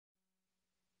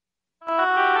Dhaka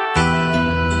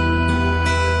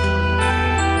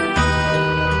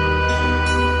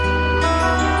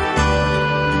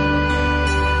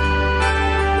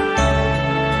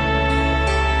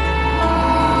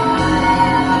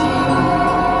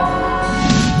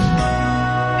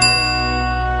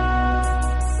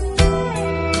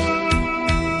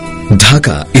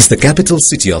is the capital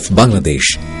city of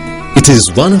Bangladesh. It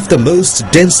is one of the most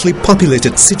densely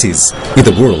populated cities in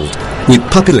the world,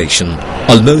 with population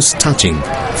almost touching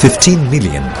 15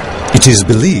 million. It is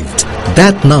believed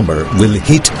that number will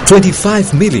hit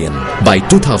 25 million by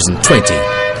 2020.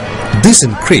 This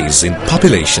increase in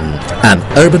population and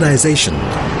urbanization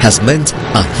has meant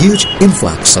a huge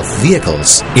influx of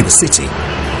vehicles in the city.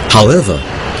 However,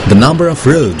 the number of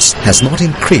roads has not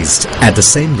increased at the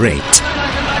same rate.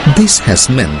 This has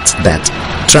meant that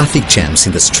traffic jams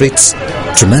in the streets,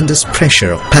 tremendous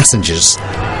pressure of passengers,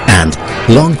 and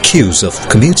long queues of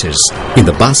commuters in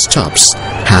the bus stops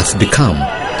have become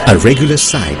a regular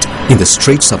sight in the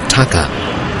streets of Dhaka,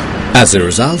 as a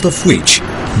result of which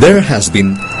there has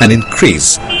been an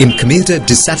increase in commuter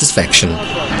dissatisfaction,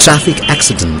 traffic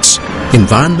accidents,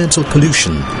 environmental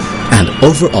pollution, and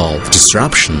overall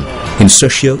disruption in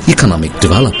socio-economic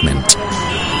development.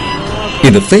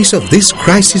 In the face of this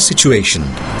crisis situation,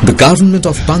 the government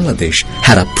of Bangladesh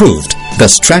had approved the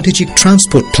Strategic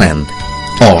Transport Plan,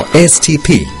 or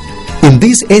STP. In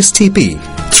this STP,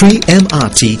 3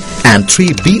 MRT and 3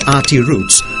 BRT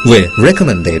routes were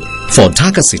recommended for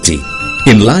Dhaka city.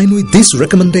 In line with this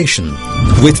recommendation,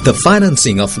 with the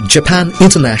financing of Japan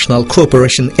International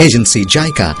Cooperation Agency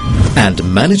JICA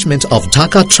and management of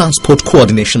Dhaka Transport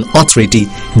Coordination Authority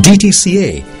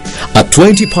DTCA, a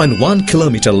 20.1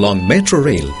 kilometer long metro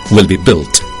rail will be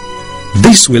built.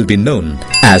 This will be known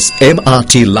as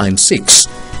MRT Line 6,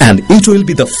 and it will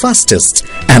be the fastest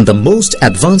and the most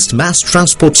advanced mass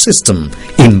transport system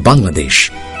in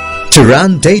Bangladesh. To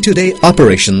run day-to-day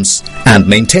operations and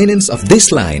maintenance of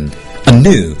this line, a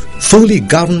new, fully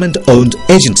government-owned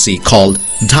agency called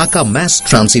Dhaka Mass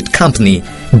Transit Company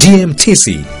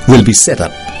 (DMTC) will be set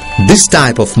up. This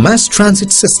type of mass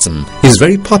transit system is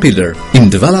very popular in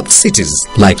developed cities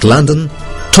like London,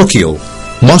 Tokyo,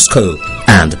 Moscow,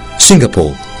 and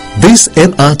Singapore. This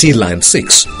MRT Line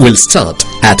 6 will start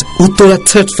at Uttara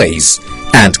 3rd phase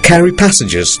and carry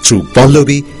passengers through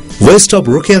Pallavi, west of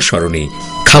Rokia Sharoni,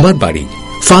 Khamarbari,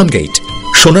 Farmgate,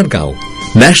 Sonargaon,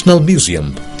 National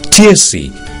Museum, TSC,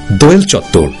 Doel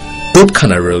Chottor,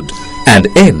 Topkhana Road, and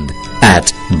end at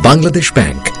Bangladesh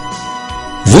Bank.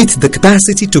 With the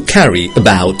capacity to carry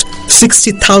about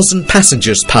 60,000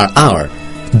 passengers per hour,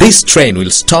 this train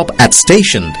will stop at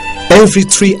station every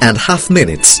 3.5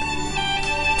 minutes.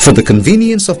 For the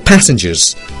convenience of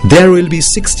passengers, there will be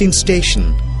 16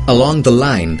 stations along the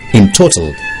line in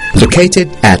total, located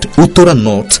at Uttara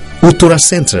North, Uttara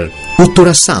Center,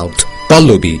 Uttara South,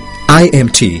 Pallavi,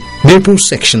 IMT, Mirpur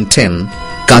Section 10,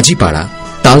 Kajipara,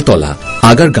 Taltola,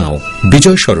 Agargaon,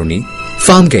 Bijoy Sharoni,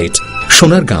 Farmgate,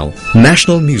 Sonargaon,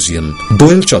 National Museum,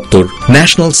 Doel Chottor,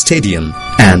 National Stadium,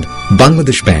 and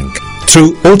Bangladesh Bank.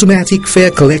 Through automatic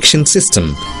fare collection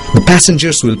system, the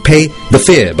passengers will pay the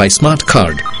fare by smart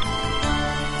card.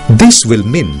 This will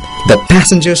mean that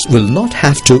passengers will not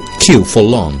have to queue for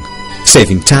long,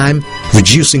 saving time,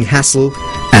 reducing hassle,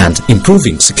 and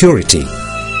improving security.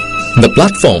 The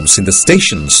platforms in the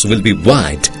stations will be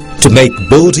wide to make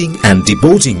boarding and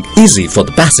deboarding easy for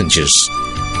the passengers,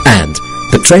 and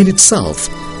the train itself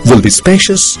will be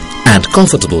spacious and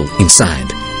comfortable inside.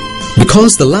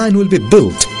 Because the line will be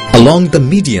built along the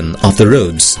median of the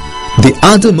roads, the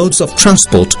other modes of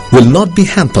transport will not be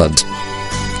hampered,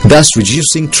 thus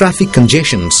reducing traffic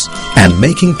congestions and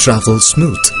making travel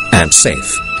smooth and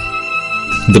safe.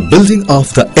 The building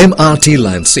of the MRT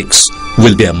Line 6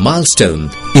 will be a milestone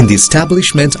in the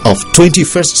establishment of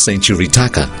 21st century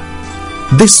Dhaka.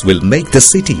 This will make the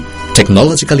city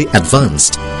technologically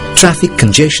advanced, traffic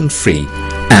congestion free,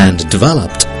 and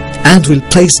developed, and will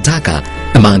place Dhaka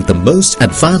among the most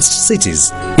advanced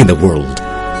cities in the world.